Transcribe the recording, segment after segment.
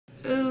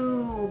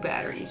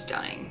battery's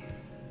dying.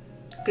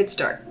 Good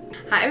start.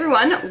 Hi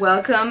everyone,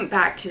 welcome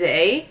back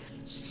today.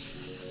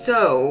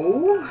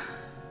 So,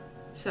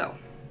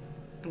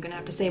 I'm gonna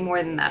have to say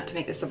more than that to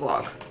make this a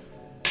vlog.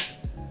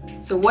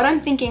 So what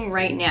I'm thinking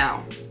right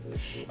now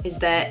is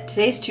that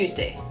today's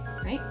Tuesday,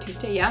 right?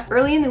 Tuesday, yeah.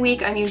 Early in the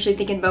week, I'm usually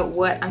thinking about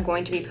what I'm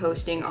going to be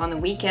posting on the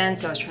weekend.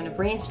 So I was trying to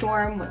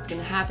brainstorm what's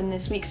gonna happen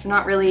this week. So I'm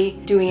not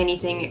really doing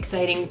anything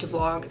exciting to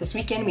vlog this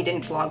weekend. We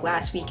didn't vlog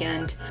last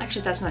weekend.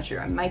 Actually, that's not true.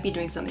 I might be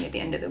doing something at the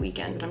end of the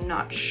weekend, but I'm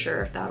not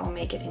sure if that'll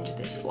make it into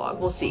this vlog.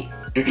 We'll see.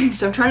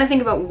 So I'm trying to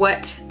think about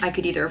what I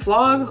could either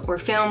vlog or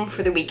film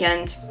for the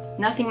weekend.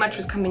 Nothing much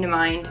was coming to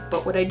mind,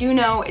 but what I do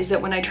know is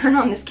that when I turn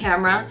on this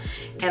camera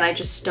and I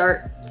just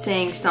start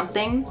saying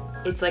something,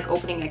 it's like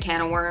opening a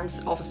can of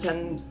worms. All of a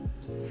sudden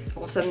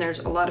there's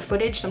a lot of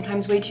footage,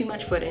 sometimes way too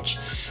much footage.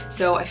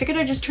 So I figured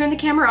I'd just turn the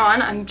camera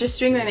on. I'm just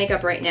doing my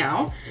makeup right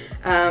now.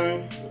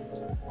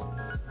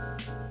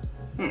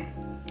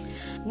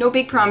 No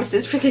big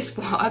promises for this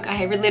vlog.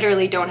 I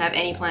literally don't have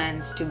any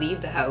plans to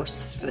leave the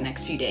house for the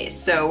next few days,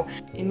 so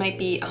it might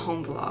be a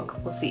home vlog.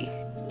 We'll see.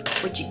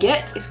 What you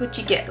get is what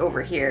you get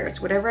over here.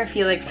 It's whatever I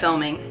feel like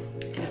filming.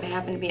 And if I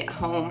happen to be at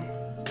home,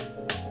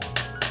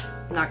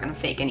 I'm not gonna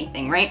fake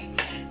anything, right?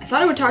 I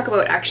thought I would talk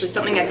about actually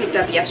something I picked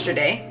up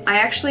yesterday. I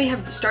actually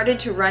have started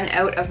to run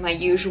out of my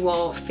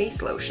usual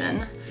face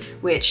lotion,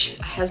 which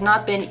has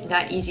not been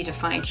that easy to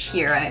find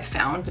here, I have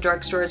found. The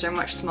drugstores are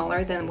much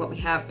smaller than what we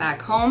have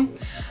back home.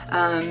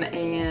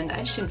 And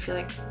I just didn't feel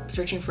like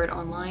searching for it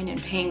online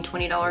and paying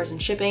 $20 in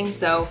shipping.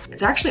 So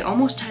it's actually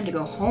almost time to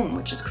go home,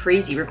 which is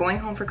crazy. We're going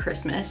home for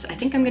Christmas. I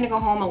think I'm gonna go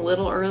home a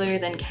little earlier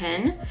than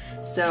Ken.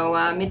 So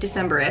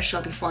mid-December-ish,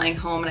 I'll be flying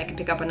home and I can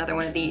pick up another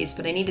one of these,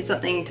 but I needed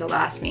something to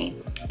last me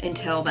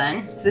until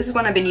then. So this is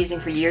one I've been using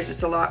for years.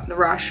 It's the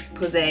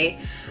Roche-Posay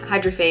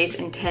Hydrophase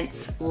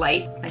Intense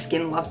Light. My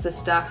skin loves this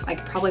stuff. I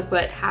could probably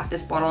put half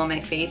this bottle on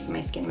my face and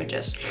my skin would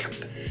just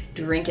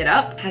drink it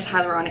up. It has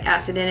hyaluronic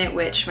acid in it,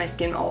 which my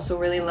skin also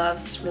really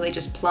loves. Really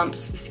just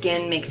plumps the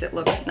skin, makes it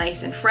look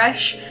nice and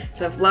fresh.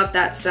 So I've loved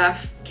that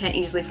stuff. Can't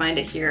easily find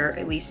it here,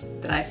 at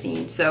least that I've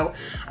seen. So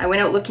I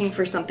went out looking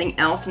for something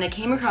else and I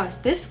came across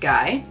this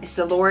guy. It's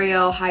the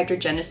L'Oreal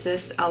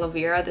Hydrogenesis Aloe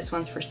Vera. This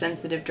one's for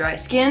sensitive dry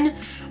skin.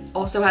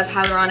 Also has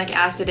hyaluronic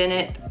acid in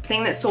it. The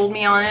thing that sold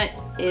me on it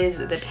is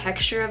the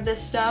texture of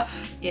this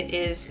stuff. It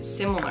is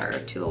similar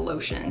to the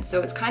lotion.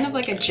 So it's kind of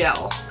like a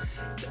gel.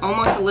 It's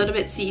almost a little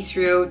bit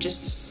see-through,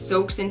 just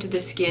soaks into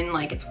the skin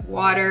like it's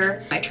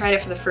water. I tried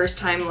it for the first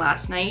time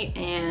last night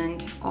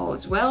and all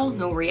is well,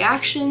 no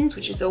reactions,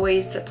 which is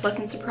always a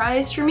pleasant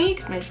surprise for me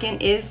because my skin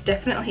is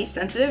definitely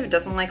sensitive. It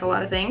doesn't like a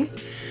lot of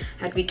things.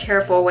 I have to be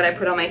careful what I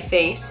put on my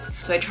face.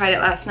 So I tried it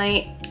last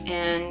night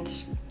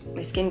and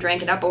my skin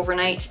drank it up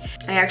overnight.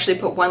 I actually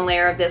put one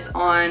layer of this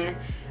on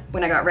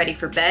when I got ready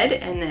for bed,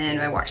 and then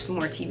I watched some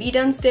more TV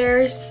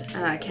downstairs.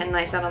 Ken and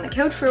I sat on the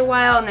couch for a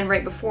while, and then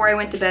right before I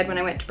went to bed, when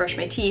I went to brush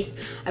my teeth,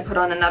 I put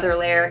on another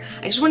layer.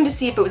 I just wanted to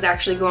see if it was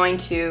actually going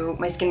to,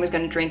 my skin was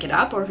going to drink it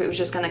up, or if it was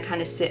just going to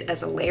kind of sit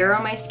as a layer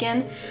on my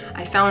skin.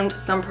 I found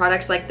some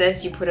products like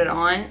this, you put it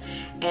on,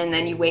 and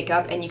then you wake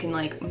up and you can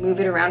like move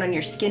it around on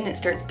your skin and it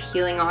starts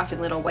peeling off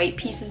in little white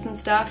pieces and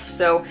stuff.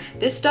 So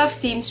this stuff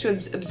seems to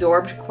have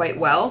absorbed quite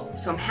well.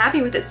 So I'm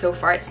happy with it so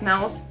far. It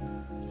smells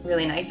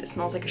really nice. It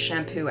smells like a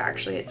shampoo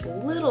actually. It's a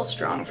little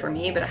strong for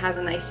me, but it has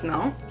a nice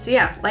smell. So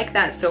yeah, like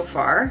that so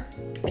far.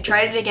 I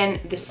tried it again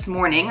this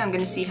morning. I'm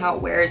gonna see how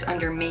it wears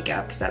under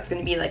makeup because that's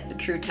gonna be like the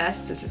true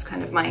test. This is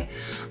kind of my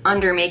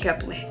under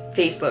makeup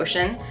face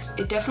lotion.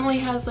 It definitely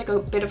has like a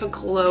bit of a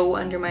glow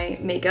under my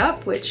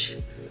makeup, which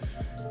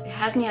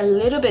has me a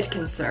little bit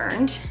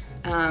concerned.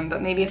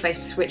 But maybe if I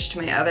switch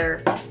to my other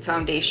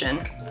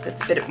foundation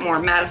that's a bit more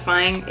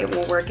mattifying, it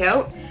will work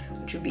out,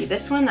 which would be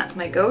this one. That's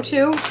my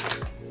go-to.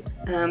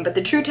 But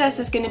the true test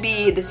is going to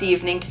be this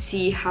evening to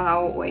see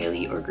how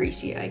oily or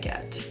greasy I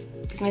get.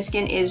 Because my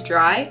skin is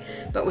dry,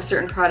 but with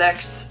certain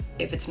products,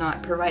 if it's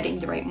not providing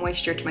the right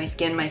moisture to my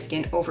skin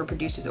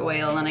overproduces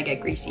oil and I get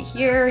greasy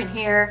here and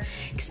here,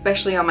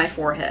 especially on my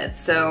forehead.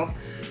 So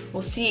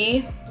we'll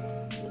see.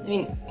 I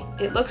mean,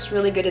 it looks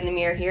really good in the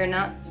mirror here,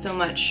 not so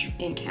much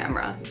in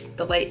camera.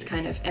 The light's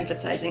kind of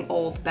emphasizing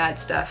all the bad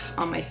stuff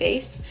on my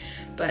face,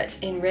 but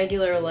in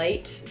regular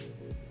light,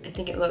 I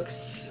think it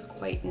looks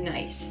quite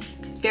nice.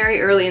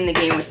 Very early in the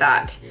game with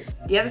that.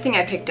 The other thing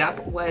I picked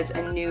up was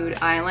a nude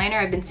eyeliner.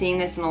 I've been seeing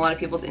this in a lot of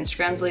people's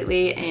Instagrams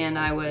lately and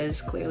I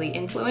was clearly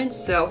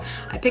influenced. So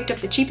I picked up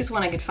the cheapest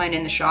one I could find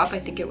in the shop. I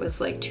think it was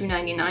like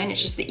 $2.99.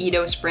 It's just the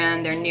Eidos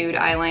brand, their nude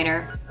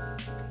eyeliner.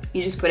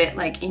 You just put it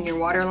like in your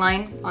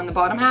waterline on the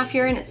bottom half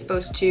here and it's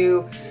supposed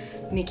to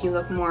make you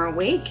look more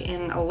awake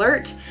and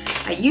alert.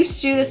 I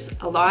used to do this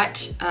a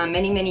lot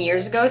many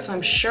years ago, so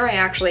I'm sure I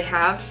actually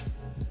have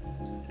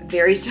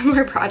very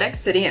similar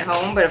products sitting at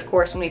home, but of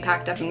course when we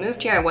packed up and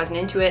moved here I wasn't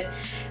into it,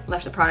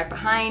 left the product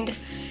behind.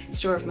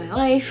 Store of my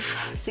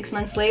life. 6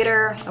 months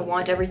later, I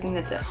want everything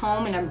that's at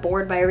home and I'm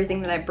bored by everything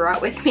that I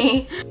brought with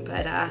me.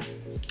 But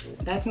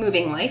that's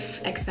moving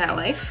life, expat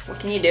life.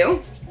 What can you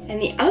do?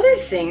 And the other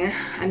thing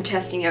I'm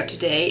testing out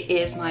today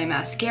is my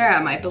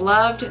mascara, my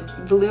beloved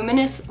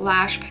Voluminous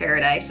Lash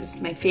Paradise. This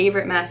is my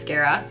favorite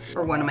mascara,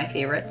 or one of my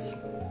favorites.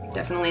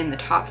 Definitely in the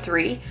top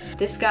 3.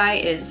 This guy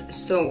is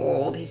so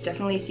old. He's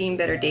definitely seen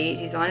better days.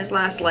 He's on his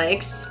last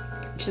legs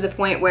to the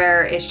point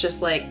where it's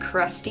just like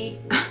crusty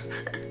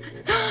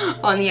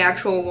on the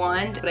actual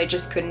wand, but I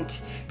just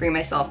couldn't bring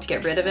myself to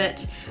get rid of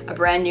it. A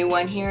brand new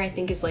one here I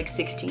think is like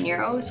 16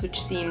 euros,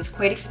 which seems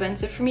quite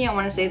expensive for me. I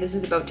want to say this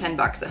is about 10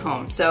 bucks at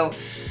home. So,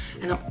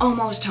 and I'm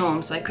almost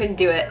home, so I couldn't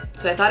do it.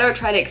 So I thought I would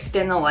try to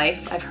extend the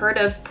life. I've heard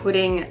of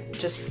putting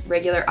just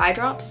regular eye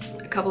drops,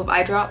 a couple of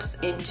eye drops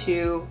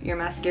into your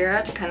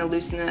mascara to kind of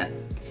loosen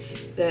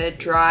the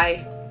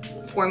dry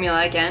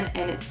formula again,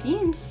 and it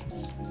seems,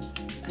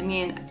 I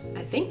mean,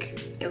 I think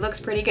it looks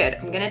pretty good.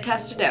 I'm gonna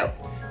test it out,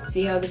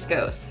 see how this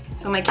goes.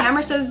 So my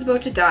camera says it's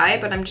about to die,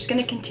 but I'm just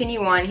gonna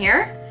continue on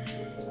here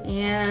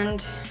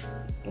and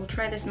we'll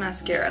try this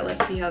mascara.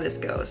 Let's see how this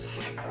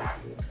goes.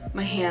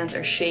 My hands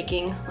are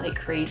shaking like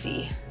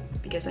crazy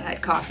because I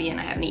had coffee and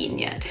I haven't eaten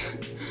yet.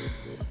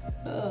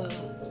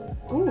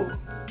 Ooh.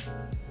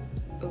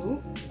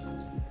 Ooh.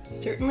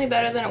 Certainly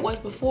better than it was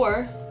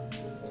before.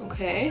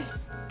 Okay.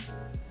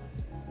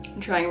 I'm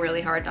trying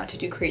really hard not to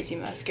do crazy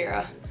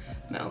mascara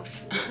mouth.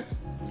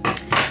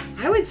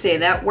 I would say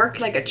that worked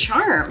like a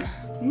charm.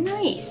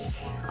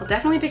 Nice. I'll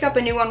definitely pick up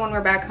a new one when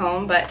we're back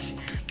home, but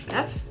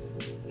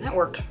that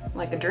worked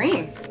like a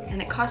dream.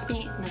 And it cost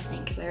me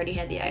nothing because I already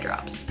had the eye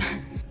drops.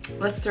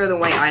 Let's throw the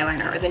white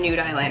eyeliner or the nude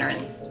eyeliner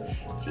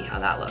and see how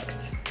that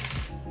looks.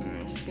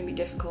 This is gonna be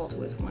difficult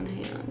with one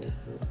hand.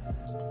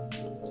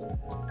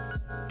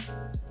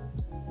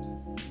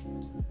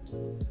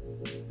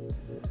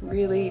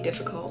 Really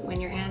difficult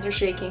when your hands are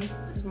shaking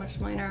as much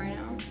as mine are right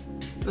now.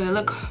 Do I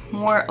look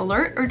more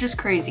alert or just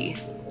crazy?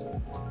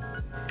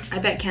 I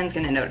bet Ken's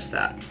gonna notice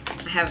that.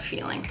 I have a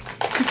feeling.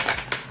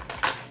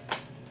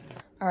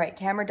 All right,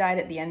 camera died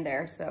at the end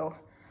there, so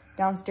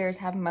downstairs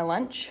having my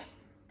lunch.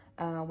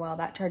 While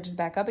that charges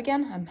back up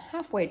again, I'm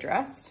halfway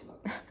dressed.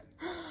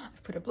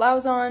 I've put a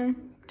blouse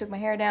on, took my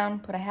hair down,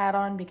 put a hat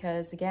on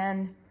because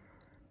again,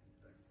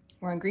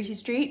 we're on Greasy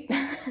Street.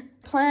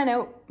 Plan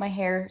out my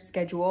hair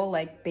schedule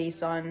like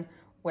based on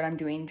what I'm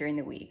doing during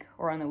the week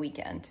or on the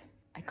weekend.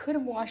 I could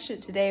have washed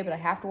it today, but I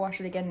have to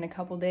wash it again in a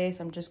couple days.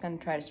 I'm just gonna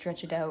try to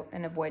stretch it out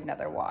and avoid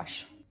another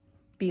wash.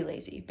 Be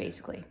lazy,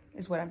 basically,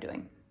 is what I'm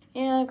doing.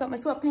 And I've got my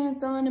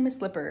sweatpants on and my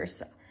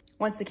slippers.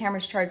 Once the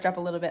camera's charged up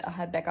a little bit, I'll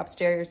head back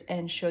upstairs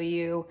and show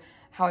you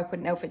how I put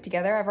an outfit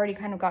together. I've already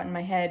kind of got in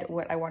my head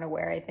what I want to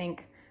wear. I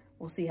think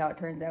we'll see how it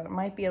turns out. It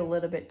might be a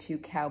little bit too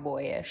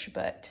cowboyish,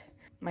 but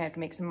might have to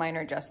make some minor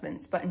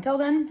adjustments. But until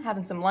then,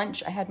 having some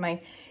lunch. I had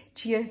my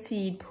chia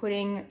seed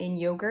pudding in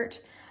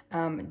yogurt.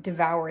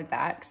 Devoured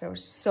that because I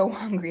was so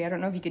hungry. I don't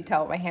know if you could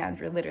tell, my hands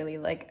were literally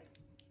like,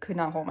 could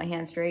not hold my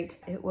hand straight.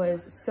 It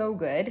was so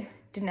good.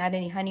 Didn't add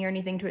any honey or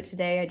anything to it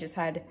today. I just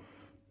had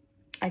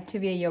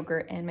Activia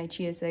yogurt and my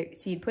chia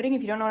seed pudding.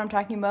 If you don't know what I'm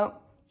talking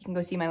about, you can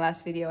go see my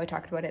last video. I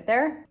talked about it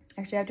there.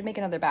 Actually, I have to make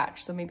another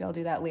batch, so maybe I'll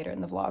do that later in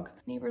the vlog.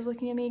 Neighbor's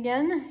looking at me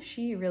again.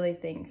 She really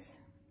thinks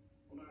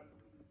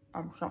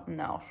I'm something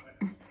else.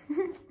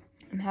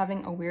 I'm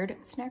having a weird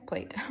snack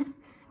plate.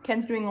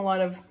 Ken's doing a lot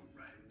of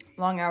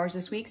long hours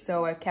this week,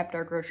 so I've kept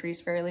our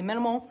groceries fairly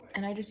minimal,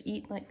 and I just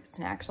eat like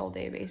snacks all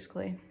day,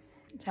 basically.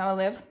 That's how I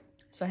live.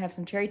 So I have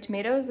some cherry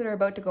tomatoes that are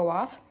about to go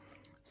off,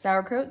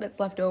 sauerkraut that's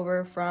left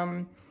over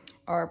from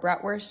our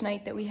bratwurst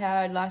night that we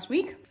had last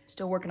week.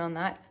 Still working on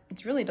that.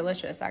 It's really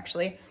delicious,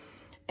 actually.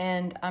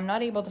 And I'm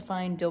not able to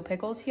find dill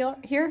pickles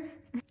here.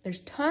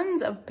 There's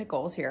tons of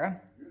pickles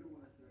here,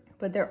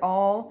 but they're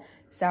all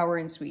sour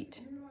and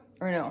sweet.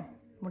 Or no,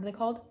 what are they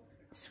called?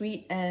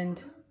 Sweet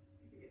and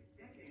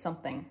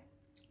something.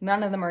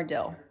 None of them are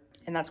dill.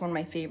 And that's one of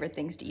my favorite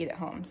things to eat at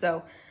home.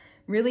 So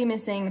really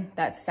missing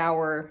that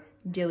sour,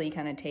 dilly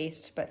kind of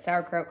taste, but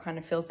sauerkraut kind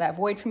of fills that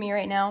void for me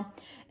right now.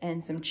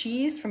 And some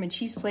cheese from a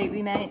cheese plate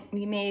we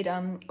made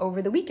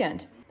over the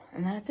weekend.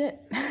 And that's it.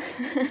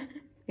 I'm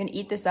gonna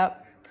eat this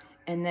up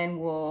and then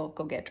we'll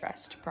go get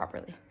dressed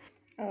properly.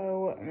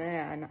 Oh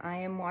man, I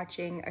am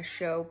watching a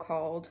show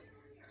called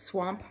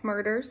Swamp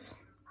Murders.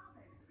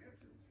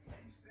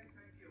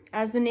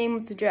 As the name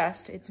would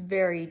suggest, it's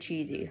very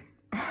cheesy.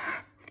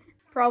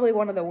 Probably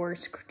one of the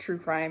worst true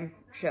crime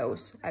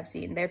shows I've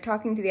seen. They're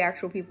talking to the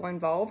actual people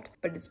involved,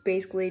 but it's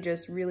basically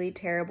just really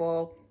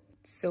terrible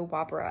soap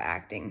opera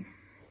acting.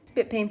 A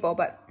bit painful,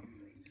 but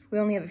we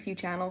only have a few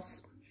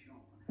channels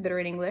that are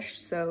in English,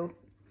 so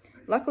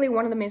luckily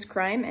one of them is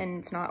crime and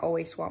it's not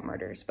always Swamp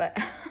Murders, but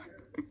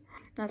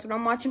that's what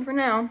I'm watching for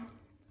now.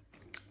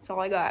 That's all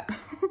I got.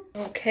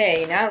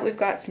 Okay, now that we've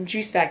got some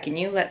juice back in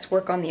you, let's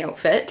work on the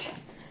outfit.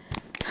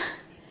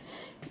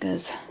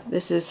 Because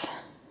this is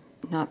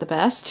not the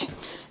best.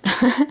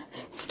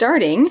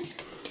 Starting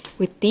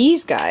with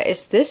these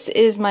guys. This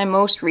is my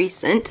most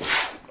recent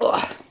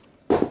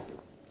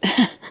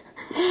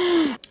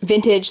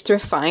vintage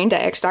thrift find.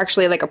 It's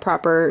actually like a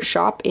proper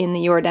shop in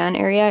the Jordan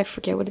area. I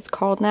forget what it's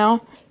called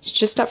now. It's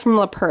just up from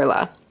La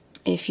Perla,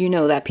 if you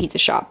know that pizza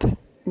shop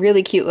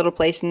really cute little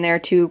place in there.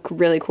 Two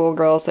really cool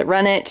girls that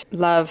run it.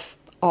 Love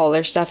all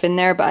their stuff in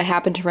there, but I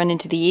happened to run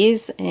into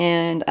these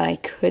and I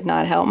could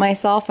not help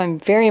myself. I'm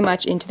very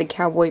much into the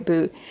cowboy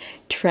boot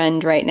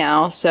trend right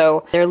now,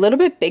 so they're a little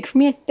bit big for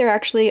me. They're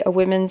actually a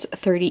women's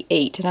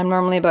 38 and I'm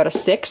normally about a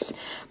 6,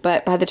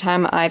 but by the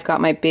time I've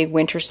got my big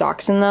winter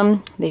socks in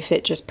them, they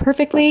fit just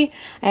perfectly.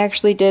 I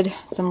actually did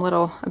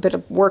a bit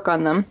of work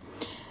on them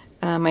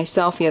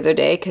myself the other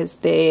day because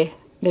they're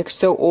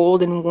so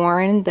old and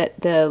worn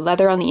that the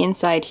leather on the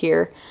inside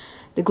here,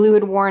 the glue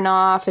had worn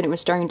off and it was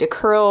starting to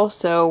curl,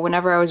 so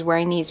whenever I was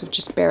wearing these with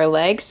just bare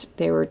legs,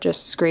 they were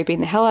just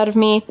scraping the hell out of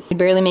me. I could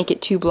barely make it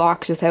 2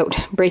 blocks without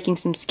breaking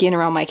some skin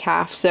around my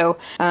calf, so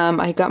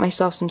I got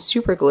myself some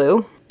super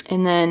glue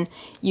and then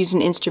used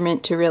an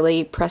instrument to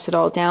really press it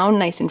all down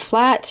nice and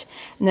flat,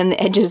 and then the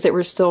edges that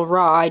were still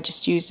raw, I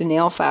just used a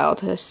nail file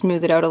to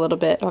smooth it out a little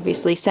bit.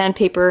 Obviously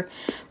sandpaper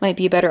might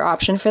be a better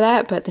option for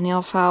that, but the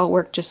nail file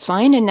worked just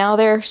fine and now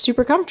they're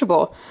super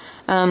comfortable.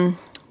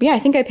 Yeah, I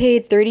think I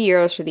paid 30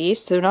 euros for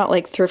these, so not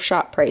like thrift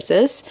shop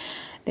prices.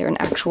 They're an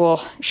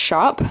actual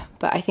shop,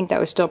 but I think that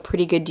was still a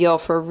pretty good deal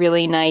for a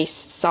really nice,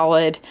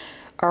 solid,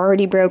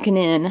 already broken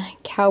in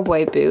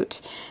cowboy boot.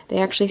 They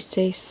actually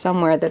say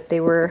somewhere that they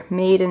were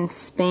made in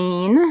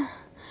Spain.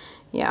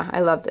 Yeah,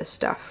 I love this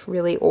stuff.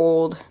 Really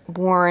old,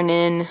 worn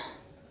in,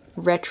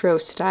 retro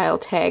style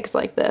tags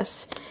like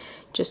this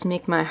just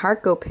make my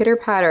heart go pitter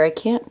patter. I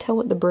can't tell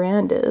what the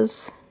brand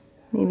is.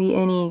 Maybe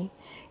any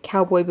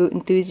cowboy boot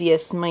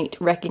enthusiasts might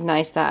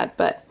recognize that,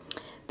 but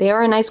they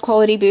are a nice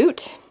quality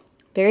boot.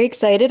 Very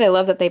excited. I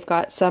love that they've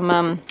got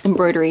some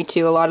embroidery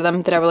too. A lot of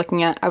them that I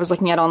was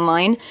looking at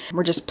online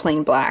were just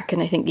plain black,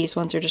 and I think these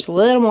ones are just a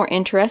little more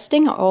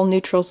interesting. All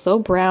neutrals though,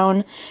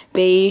 brown,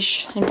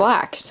 beige, and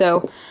black.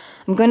 So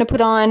I'm going to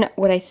put on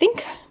what I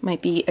think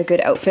might be a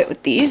good outfit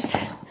with these.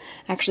 I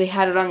actually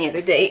had it on the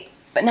other day,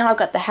 but now I've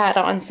got the hat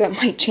on, so it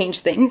might change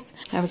things.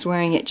 I was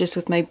wearing it just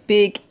with my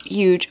big,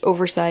 huge,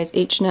 oversized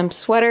H&M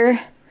sweater.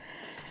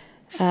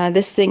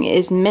 This thing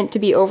is meant to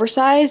be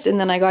oversized, and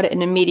then I got it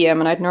in a medium,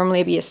 and I'd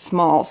normally be a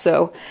small,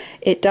 so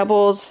it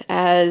doubles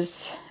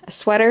as a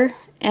sweater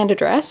and a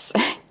dress,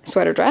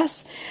 sweater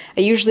dress.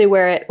 I usually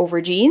wear it over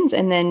jeans,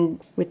 and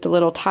then with the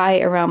little tie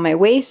around my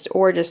waist,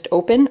 or just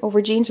open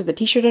over jeans with a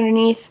t-shirt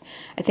underneath.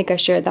 I think I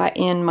shared that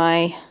in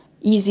my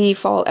easy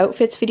fall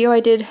outfits video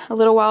I did a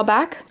little while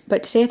back.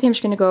 But today I think I'm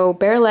just going to go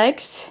bare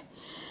legs,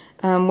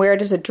 wear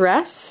it as a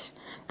dress,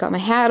 got my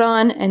hat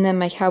on, and then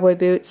my cowboy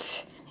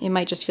boots. It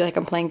might just feel like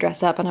I'm playing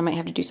dress up and I might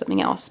have to do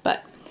something else,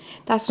 but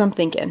that's what I'm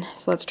thinking,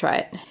 so let's try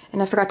it.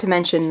 And I forgot to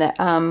mention that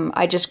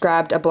I just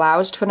grabbed a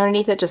blouse to put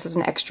underneath it just as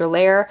an extra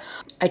layer.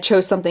 I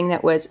chose something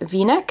that was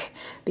V-neck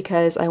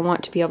because I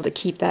want to be able to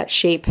keep that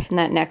shape and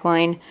that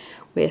neckline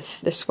with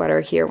the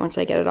sweater here once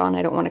I get it on.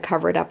 I don't want to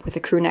cover it up with a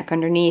crew neck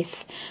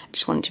underneath. I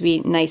just want it to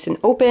be nice and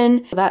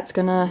open. That's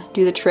gonna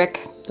do the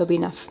trick. There'll be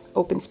enough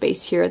open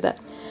space here that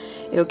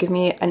it'll give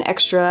me an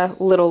extra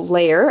little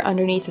layer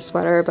underneath the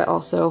sweater, but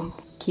also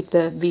keep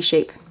the V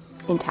shape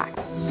intact.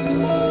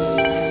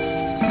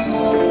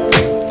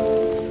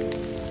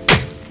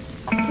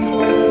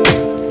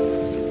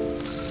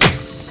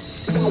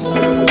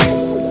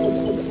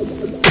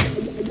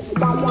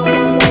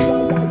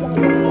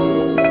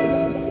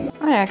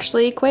 I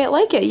actually quite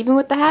like it, even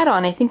with the hat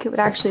on. I think it would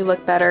actually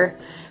look better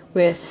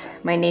with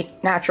my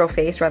natural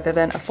face rather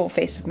than a full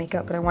face of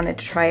makeup, but I wanted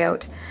to try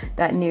out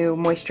that new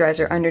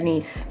moisturizer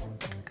underneath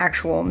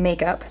actual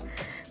makeup,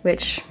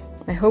 which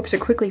my hopes are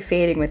quickly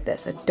fading with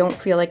this. I don't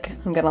feel like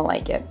I'm gonna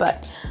like it,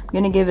 but I'm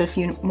gonna give it a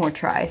few more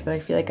tries, but I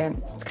feel like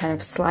it's kind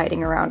of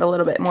sliding around a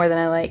little bit more than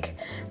I like,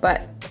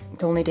 but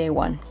it's only day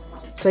 1.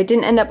 So I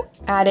didn't end up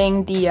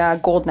adding the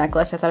gold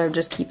necklace. I thought I would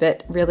just keep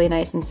it really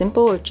nice and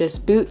simple with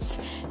just boots,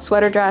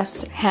 sweater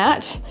dress,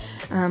 hat,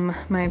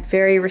 my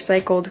very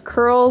recycled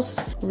curls.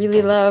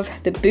 Really love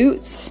the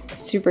boots,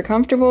 super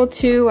comfortable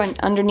too, and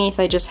underneath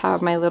I just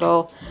have my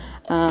little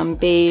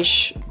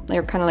beige,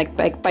 they're kind of like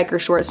biker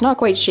shorts, not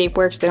quite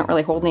shapewear because they don't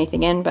really hold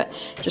anything in, but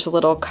just a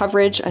little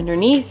coverage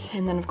underneath.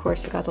 And then of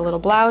course I got the little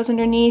blouse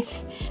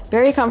underneath.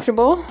 Very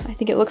comfortable. I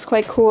think it looks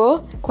quite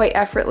cool, quite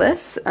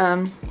effortless,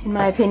 in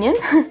my opinion.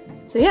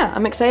 So yeah,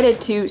 I'm excited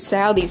to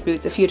style these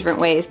boots a few different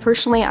ways.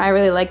 Personally, I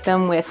really like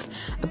them with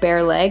a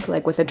bare leg,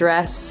 like with a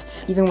dress,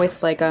 even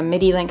with like a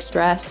midi length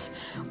dress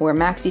or a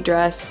maxi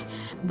dress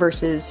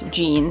versus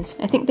jeans.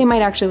 I think they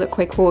might actually look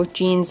quite cool with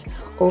jeans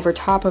over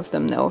top of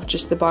them though,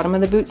 just the bottom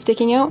of the boot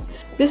sticking out.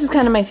 This is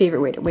kind of my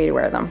favorite way to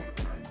wear them.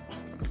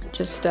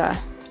 Just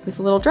with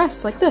a little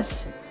dress like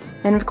this.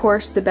 And of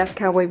course, the best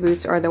cowboy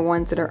boots are the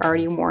ones that are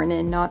already worn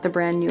in, not the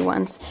brand new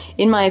ones,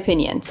 in my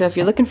opinion. So if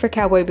you're looking for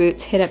cowboy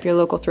boots, hit up your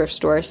local thrift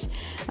stores.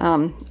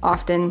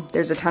 Often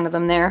there's a ton of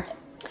them there.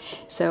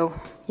 So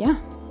yeah,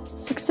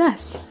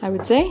 success, I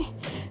would say.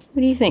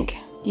 What do you think?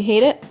 Do you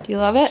hate it? Do you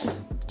love it?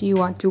 Do you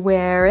want to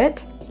wear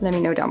it? Let me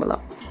know down below.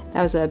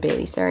 That was a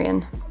Bailey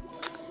Sarian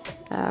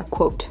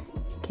quote,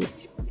 in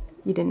case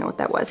you didn't know what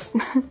that was.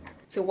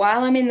 So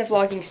while I'm in the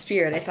vlogging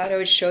spirit, I thought I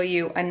would show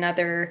you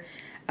another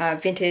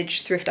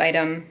vintage thrift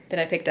item that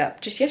I picked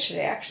up just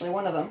yesterday, actually,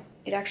 one of them.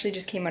 It actually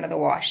just came out of the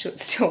wash, so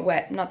it's still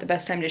wet. Not the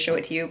best time to show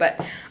it to you, but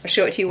I'll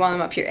show it to you while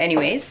I'm up here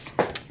anyways.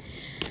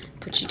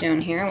 Put you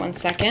down here 1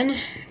 second.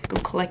 Go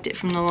collect it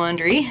from the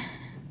laundry.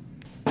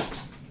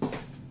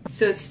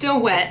 So it's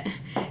still wet,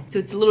 so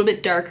it's a little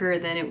bit darker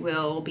than it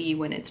will be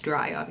when it's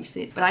dry,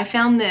 obviously. But I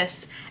found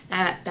this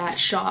at that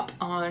shop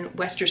on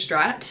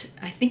Westerstraat.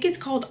 I think it's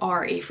called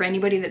Ari, for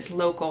anybody that's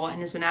local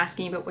and has been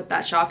asking about what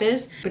that shop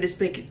is. But it's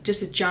like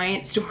just a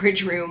giant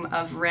storage room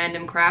of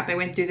random crap. I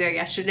went through there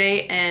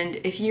yesterday, and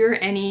if you're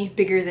any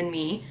bigger than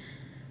me,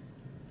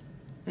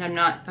 and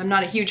I'm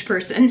not a huge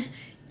person,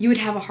 you would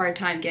have a hard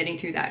time getting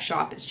through that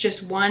shop. It's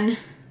just one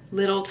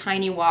little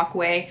tiny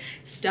walkway,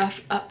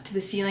 stuff up to the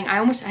ceiling.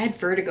 I had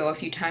vertigo a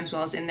few times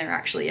while I was in there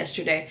actually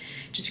yesterday,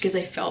 just because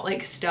I felt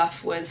like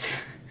stuff was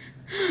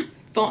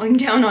falling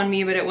down on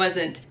me, but it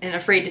wasn't. And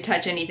afraid to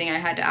touch anything, I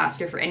had to ask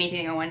her for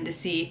anything I wanted to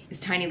see. This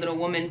tiny little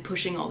woman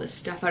pushing all this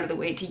stuff out of the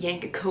way to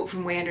yank a coat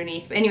from way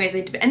underneath. But anyways, I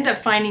ended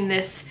up finding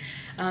this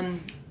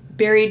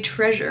buried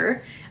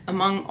treasure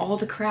among all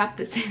the crap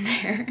that's in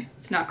there.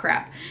 It's not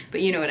crap,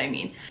 but you know what I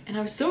mean. And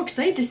I was so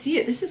excited to see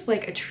it. This is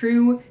like a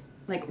true,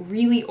 like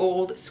really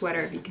old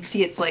sweater. You can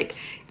see it's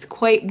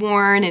quite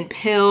worn and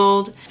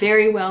pilled,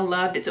 very well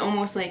loved. It's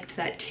almost like to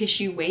that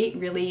tissue weight,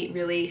 really,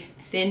 really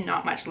thin,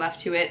 not much left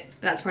to it.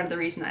 That's part of the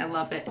reason I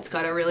love it. It's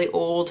got a really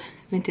old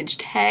vintage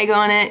tag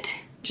on it.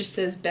 It just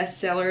says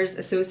Bestsellers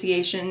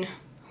Association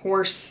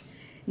Horse,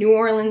 New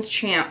Orleans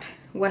Champ,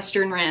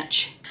 Western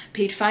Ranch.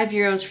 Paid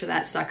 €5 for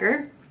that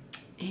sucker,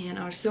 and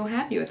I was so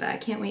happy with that. I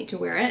can't wait to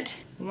wear it.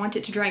 I want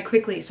it to dry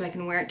quickly so I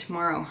can wear it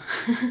tomorrow.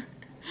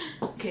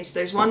 Okay, so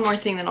there's one more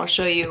thing that I'll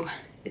show you.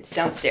 It's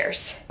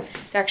downstairs.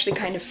 It's actually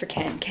kind of for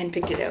Ken. Ken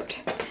picked it out.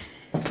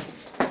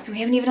 And we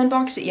haven't even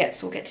unboxed it yet,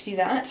 so we'll get to do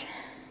that.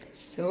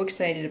 So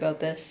excited about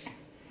this.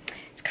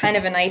 It's kind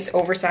of a nice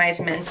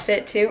oversized men's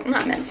fit too.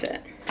 Not men's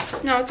fit.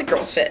 No, it's a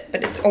girl's fit,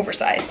 but it's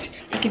oversized.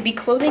 It could be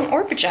clothing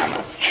or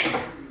pajamas.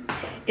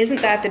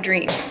 Isn't that the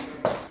dream?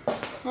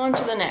 On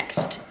to the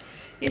next.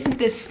 Isn't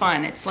this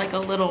fun? It's like a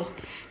little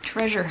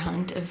treasure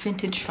hunt of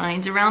vintage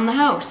finds around the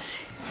house.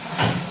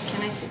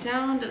 Can I sit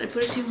down? Did I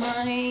put it too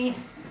high?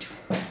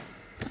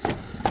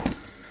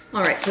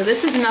 All right, so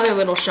this is another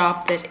little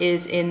shop that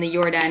is in the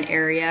Jordan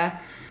area.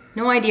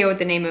 No idea what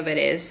the name of it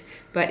is,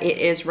 but it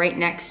is right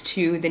next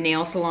to the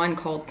nail salon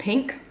called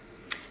Pink.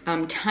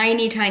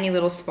 Tiny, tiny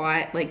little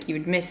spot, like you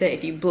would miss it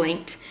if you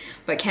blinked.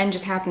 But Ken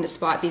just happened to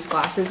spot these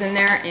glasses in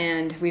there,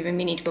 and we've been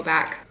meaning to go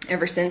back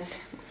ever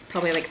since,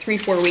 probably like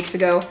 3-4 weeks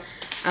ago.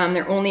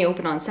 They're only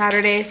open on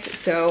Saturdays,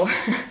 so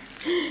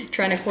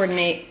trying to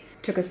coordinate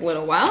took us a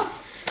little while.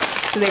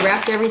 So they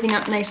wrapped everything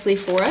up nicely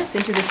for us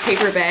into this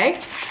paper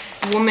bag.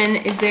 The woman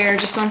is there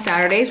just on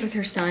Saturdays with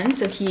her son,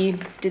 so he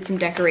did some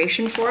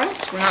decoration for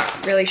us. We're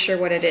not really sure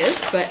what it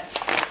is, but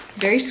it's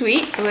very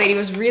sweet. The lady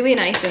was really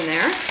nice in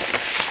there.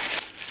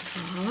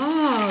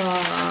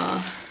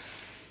 Ah,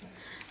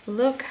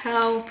 look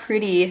how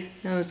pretty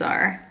those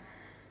are.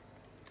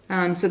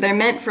 So they're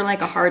meant for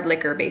like a hard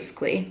liquor,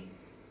 basically.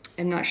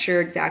 I'm not sure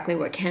exactly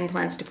what Ken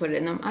plans to put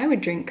in them. I would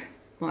drink,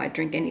 well, I'd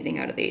drink anything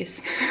out of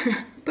these.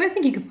 But I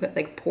think you could put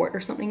like port or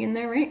something in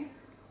there, right?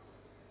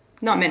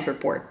 Not meant for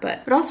port,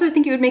 but also I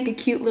think it would make a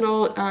cute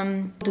little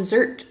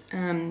dessert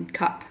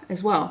cup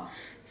as well.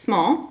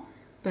 Small,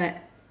 but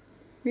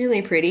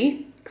really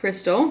pretty.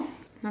 Crystal.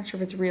 Not sure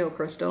if it's real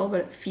crystal,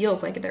 but it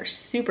feels like it. They're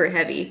super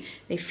heavy.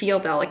 They feel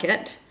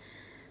delicate.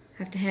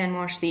 Have to hand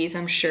wash these,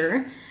 I'm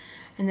sure.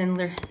 And then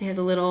they have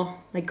the little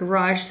like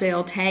garage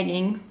sale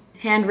tagging.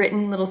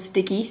 Handwritten little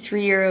sticky,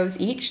 €3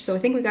 each. So I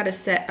think we got a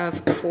set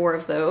of 4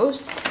 of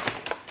those.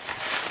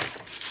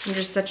 I'm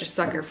just such a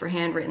sucker for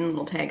handwritten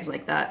little tags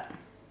like that.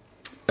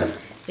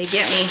 They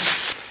get me.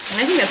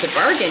 And I think that's a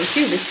bargain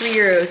too, for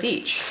 €3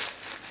 each.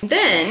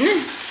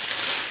 Then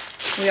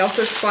we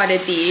also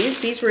spotted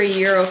these. These were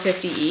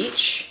 €1.50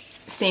 each.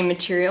 Same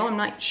material. I'm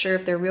not sure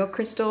if they're real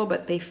crystal,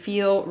 but they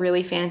feel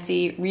really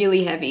fancy,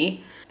 really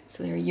heavy.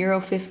 So they're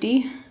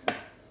 €1.50.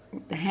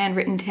 The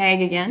handwritten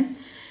tag again.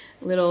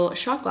 Little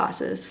shot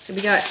glasses. So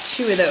we got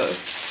 2 of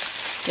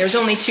those. There was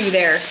only 2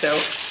 there, so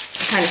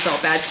I kind of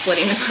felt bad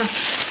splitting them up.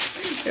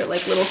 They're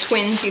like little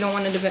twins. You don't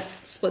want to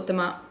split them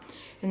up.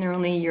 And they're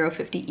only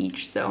 €1.50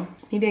 each, so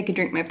maybe I could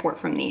drink my port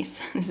from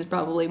these. This is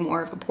probably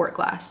more of a port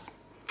glass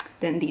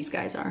than these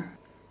guys are.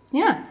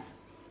 Yeah,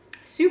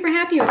 super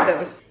happy with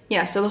those.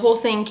 Yeah, so the whole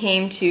thing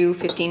came to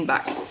 15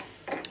 bucks.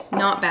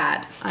 Not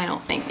bad, I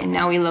don't think. And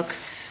now we look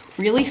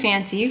really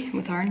fancy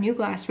with our new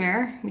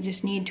glassware. We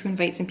just need to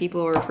invite some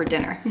people over for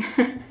dinner.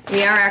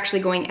 We are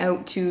actually going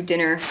out to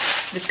dinner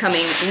this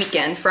coming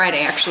weekend,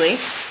 Friday actually.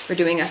 We're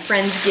doing a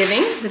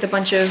Friendsgiving with a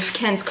bunch of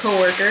Ken's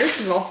co-workers.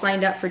 We've all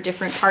signed up for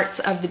different parts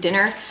of the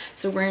dinner,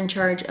 so we're in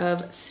charge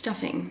of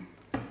stuffing.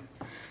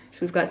 So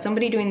we've got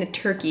somebody doing the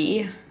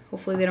turkey.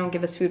 Hopefully they don't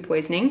give us food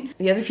poisoning.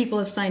 The other people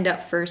have signed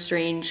up for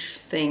strange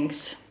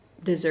things.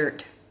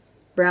 Dessert,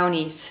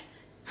 brownies,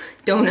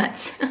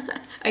 donuts,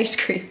 ice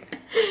cream.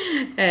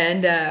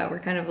 And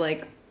we're kind of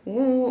like,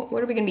 whoa,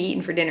 what are we gonna be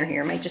eating for dinner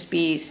here? It might just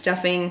be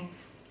stuffing,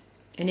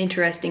 an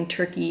interesting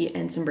turkey,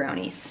 and some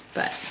brownies.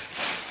 But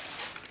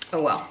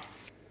Oh well.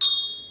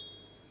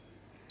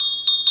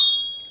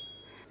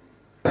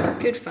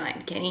 Good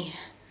find, Kenny.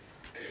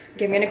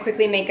 Okay, I'm gonna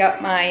quickly make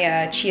up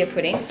my chia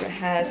pudding so it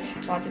has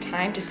lots of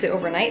time to sit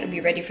overnight. It'll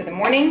be ready for the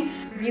morning.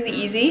 Really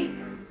easy.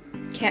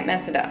 Can't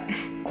mess it up.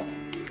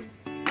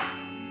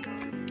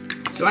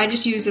 So I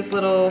just use this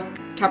little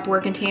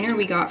Tupperware container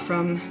we got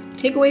from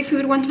takeaway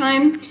food one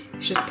time.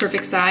 It's just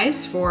perfect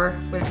size for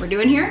what we're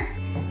doing here.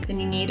 Then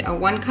you need a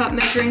 1 cup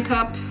measuring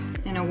cup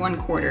and a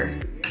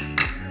 1/4.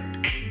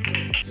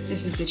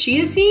 This is the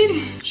chia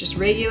seed, just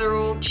regular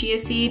old chia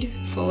seed,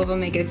 full of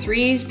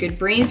omega-3s, good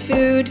brain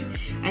food.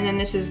 And then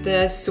this is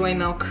the soy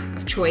milk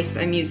of choice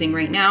I'm using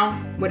right now.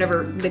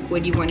 Whatever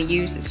liquid you want to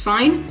use is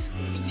fine.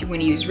 If you want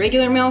to use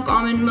regular milk,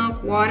 almond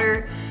milk,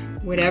 water,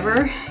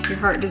 whatever your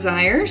heart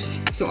desires.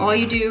 So all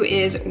you do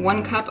is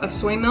 1 cup of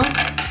soy milk,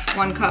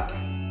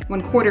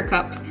 1/4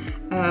 cup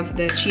of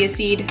the chia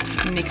seed,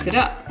 and mix it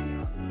up.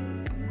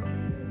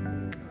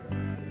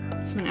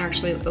 This one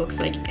actually looks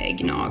like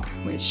eggnog,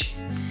 which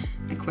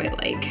I quite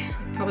like.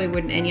 Probably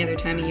wouldn't any other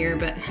time of year,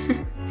 but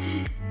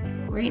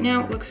right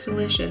now it looks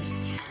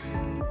delicious.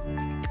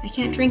 I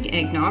can't drink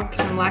eggnog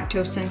because I'm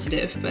lactose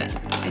sensitive, but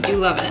I do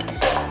love it.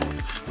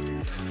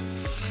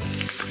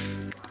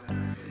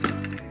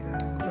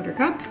 1/4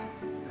 cup,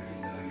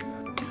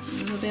 a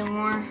little bit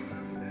more.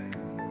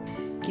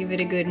 Give it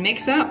a good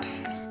mix up.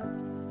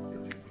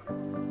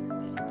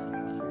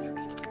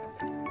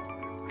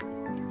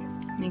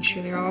 Make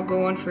sure they're all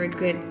going for a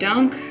good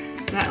dunk.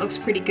 So that looks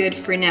pretty good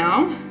for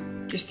now.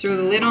 Just throw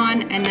the lid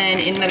on, and then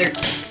in another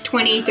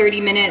 20-30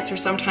 minutes or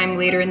sometime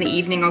later in the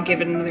evening, I'll give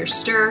it another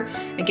stir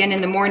again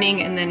in the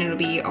morning, and then it'll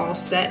be all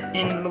set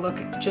and it'll look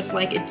just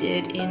like it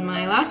did in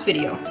my last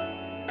video.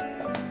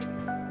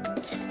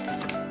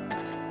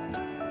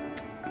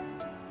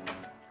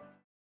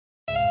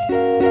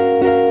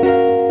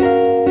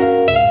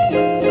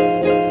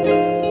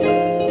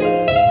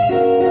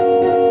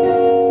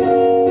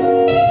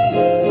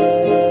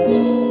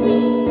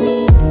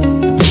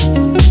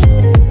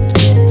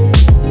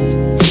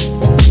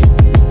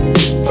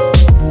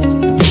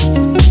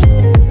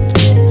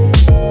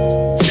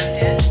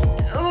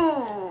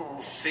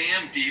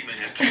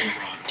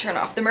 Turn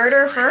off the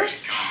murder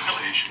first.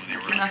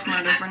 That's enough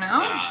murder for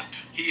now.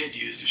 He had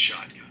used a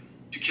shotgun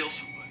to kill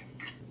somebody.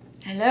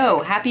 Hello,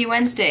 happy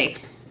Wednesday.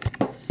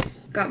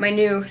 Got my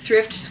new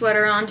Thrift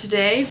sweater on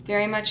today.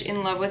 Very much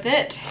in love with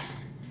it.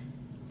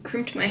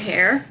 Crimped my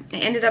hair. I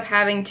ended up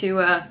having to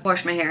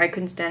wash my hair. I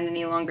couldn't stand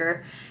any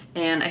longer.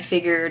 And I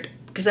figured,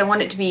 because I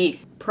want it to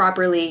be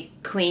properly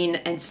clean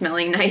and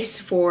smelling nice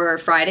for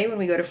Friday when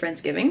we go to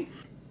Friendsgiving,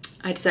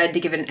 I decided to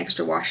give it an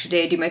extra wash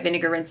today, do my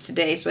vinegar rinse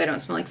today so I don't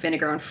smell like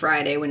vinegar on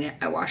Friday when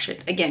I wash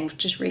it. Again, with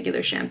just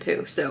regular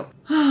shampoo. So,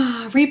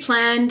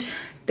 replanned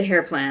the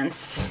hair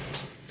plans.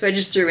 So I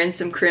just threw in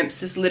some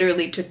crimps. This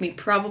literally took me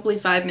probably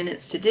 5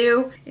 minutes to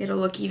do. It'll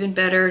look even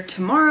better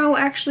tomorrow,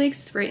 actually,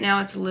 because right now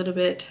it's a little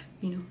bit,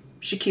 you know,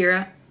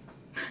 Shakira.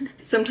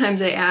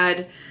 Sometimes I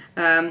add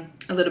a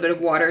little bit of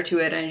water to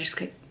it and I just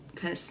kind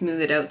of smooth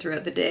it out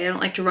throughout the day. I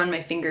don't like to run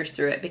my fingers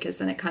through it because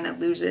then it kind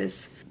of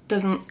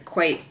doesn't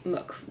quite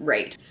look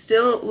right.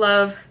 Still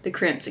love the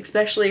crimps,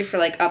 especially for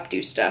like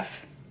updo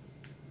stuff.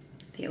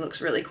 I think it looks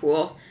really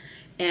cool.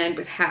 And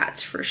with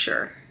hats for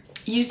sure.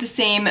 Use the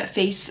same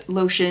face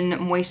lotion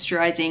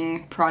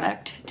moisturizing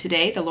product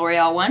today, the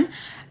L'Oreal one.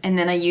 And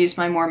then I use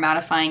my more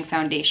mattifying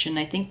foundation.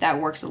 I think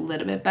that works a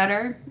little bit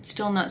better.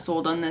 Still not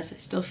sold on this. I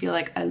still feel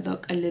like I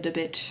look a little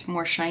bit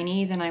more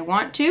shiny than I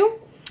want to.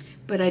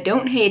 But I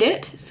don't hate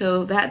it,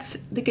 so that's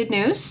the good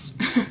news.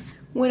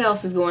 What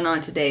else is going on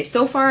today?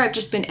 So far, I've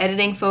just been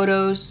editing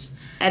photos,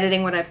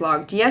 editing what I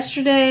vlogged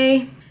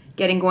yesterday,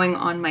 getting going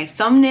on my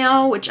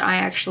thumbnail, which I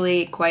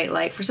actually quite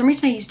like. For some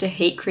reason, I used to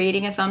hate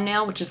creating a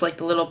thumbnail, which is like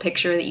the little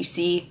picture that you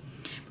see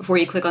before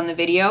you click on the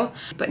video.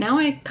 But now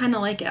I kind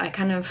of like it.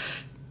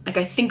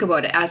 I think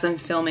about it as I'm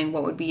filming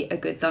what would be a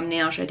good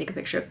thumbnail. Should I take a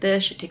picture of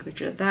this? Should I take a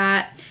picture of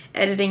that?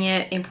 Editing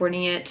it,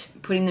 importing it,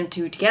 putting them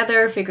two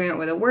together, figuring out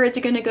where the words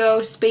are gonna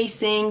go,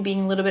 spacing,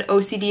 being a little bit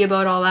OCD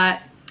about all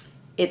that.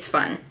 It's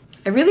fun.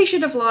 I really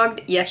should have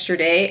vlogged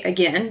yesterday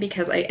again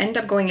because I ended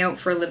up going out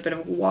for a little bit of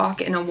a walk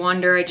and a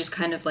wander. I just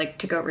kind of like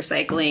took out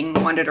recycling,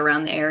 wandered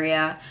around the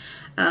area.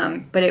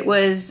 But it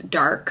was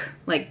dark,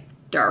 like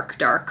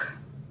dark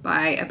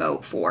by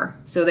about 4.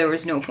 So there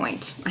was no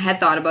point. I had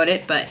thought about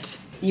it, but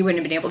you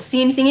wouldn't have been able to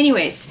see anything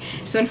anyways.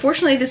 So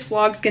unfortunately this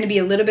vlog's gonna be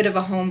a little bit of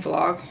a home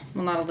vlog.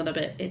 Well, not a little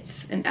bit,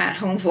 it's an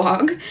at-home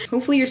vlog.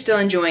 Hopefully you're still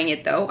enjoying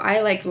it though.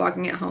 I like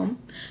vlogging at home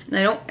and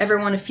I don't ever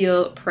wanna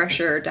feel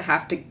pressure to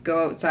have to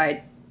go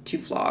outside to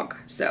vlog.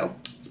 So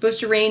it's supposed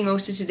to rain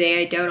most of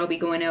today. I doubt I'll be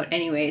going out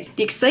anyways.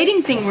 The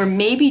exciting thing we're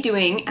maybe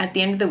doing at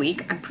the end of the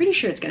week, I'm pretty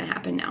sure it's gonna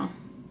happen now.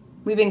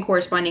 We've been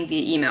corresponding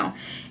via email,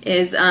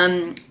 is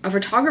a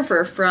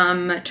photographer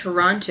from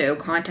Toronto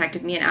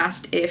contacted me and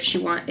asked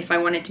if I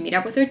wanted to meet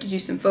up with her to do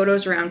some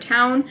photos around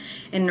town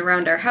and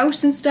around our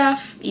house and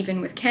stuff,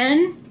 even with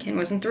Ken. Ken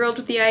wasn't thrilled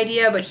with the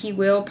idea, but he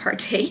will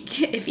partake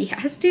if he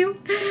has to.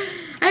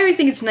 I always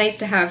think it's nice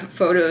to have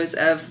photos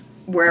of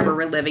wherever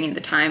we're living at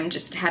the time,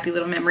 just happy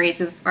little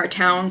memories of our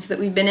towns that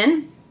we've been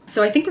in.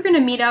 So I think we're gonna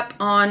meet up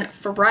on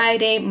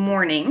Friday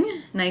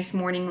morning, nice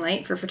morning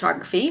light for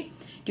photography,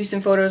 do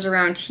some photos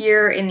around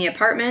here in the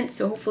apartment,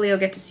 so hopefully you'll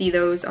get to see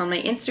those on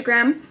my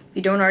Instagram. If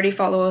you don't already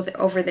follow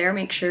over there,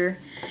 make sure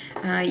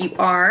you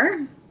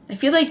are. I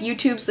feel like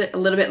YouTube's a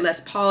little bit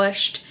less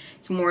polished.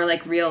 It's more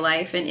like real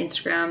life, and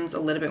Instagram's a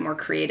little bit more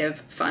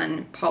creative,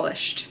 fun,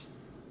 polished,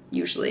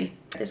 usually.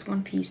 This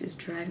one piece is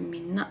driving me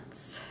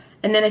nuts.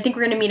 And then I think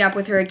we're gonna meet up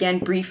with her again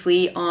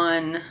briefly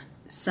on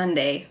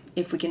Sunday,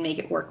 if we can make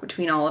it work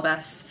between all of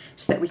us,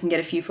 so that we can get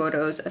a few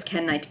photos of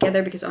Ken and I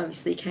together, because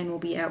obviously Ken will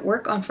be at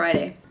work on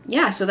Friday.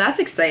 Yeah, so that's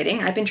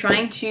exciting. I've been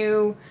trying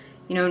to,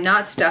 you know,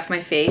 not stuff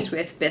my face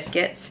with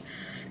biscuits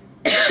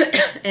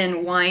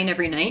and wine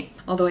every night.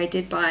 Although I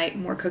did buy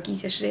more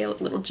cookies yesterday,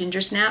 little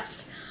ginger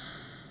snaps.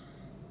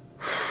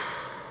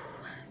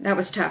 That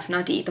was tough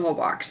not to eat the whole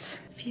box.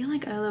 I feel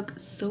like I look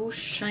so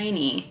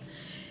shiny.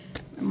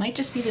 It might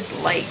just be this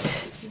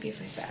light. Maybe if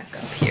I back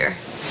up here.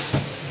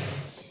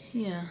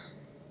 Yeah.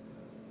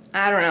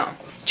 I don't know.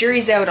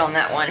 Jury's out on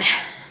that one.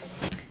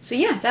 So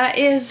yeah, that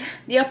is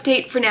the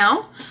update for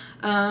now.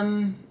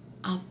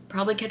 I'll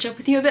probably catch up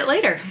with you a bit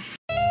later.